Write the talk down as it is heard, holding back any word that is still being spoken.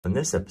In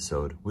this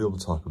episode, we will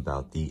talk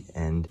about the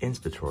end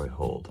inspiratory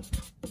hold.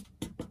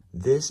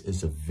 This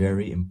is a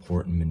very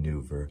important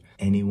maneuver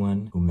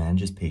anyone who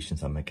manages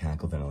patients on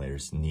mechanical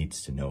ventilators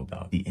needs to know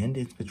about. The end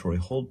inspiratory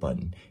hold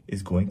button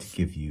is going to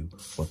give you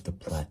what the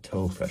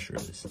plateau pressure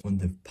is. When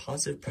the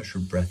positive pressure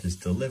breath is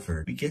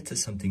delivered, we get to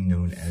something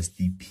known as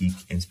the peak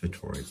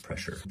inspiratory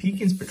pressure. Peak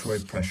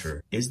inspiratory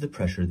pressure is the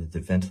pressure that the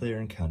ventilator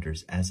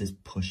encounters as it's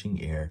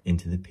pushing air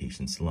into the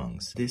patient's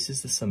lungs. This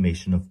is the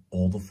summation of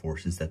all the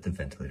forces that the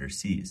ventilator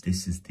sees.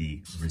 This is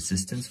the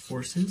resistance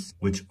forces,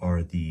 which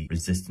are the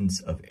resistance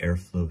of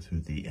airflow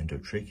through the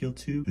endotracheal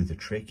tube, through the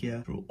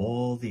trachea, through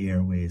all the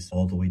airways,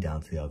 all the way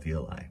down to the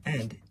alveoli.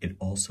 And it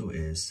also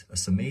is a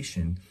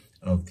summation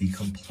of the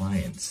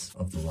compliance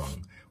of the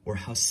lung, or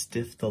how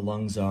stiff the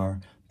lungs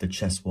are, the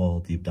chest wall,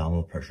 the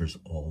abdominal pressures,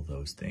 all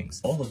those things.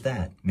 All of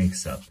that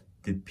makes up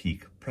the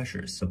peak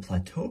pressures. The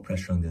plateau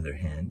pressure, on the other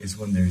hand, is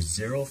when there's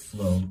zero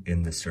flow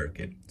in the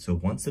circuit. So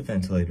once the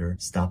ventilator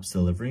stops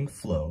delivering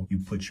flow, you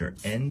put your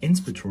end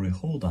inspiratory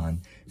hold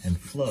on and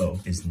flow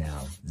is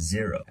now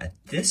zero. At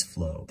this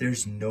flow,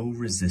 there's no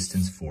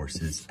resistance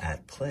forces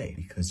at play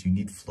because you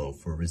need flow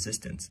for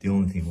resistance. The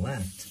only thing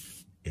left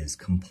is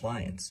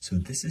compliance. So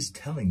this is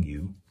telling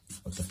you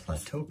what the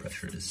plateau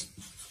pressure is.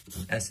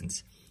 In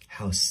essence,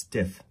 how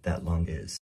stiff that lung is.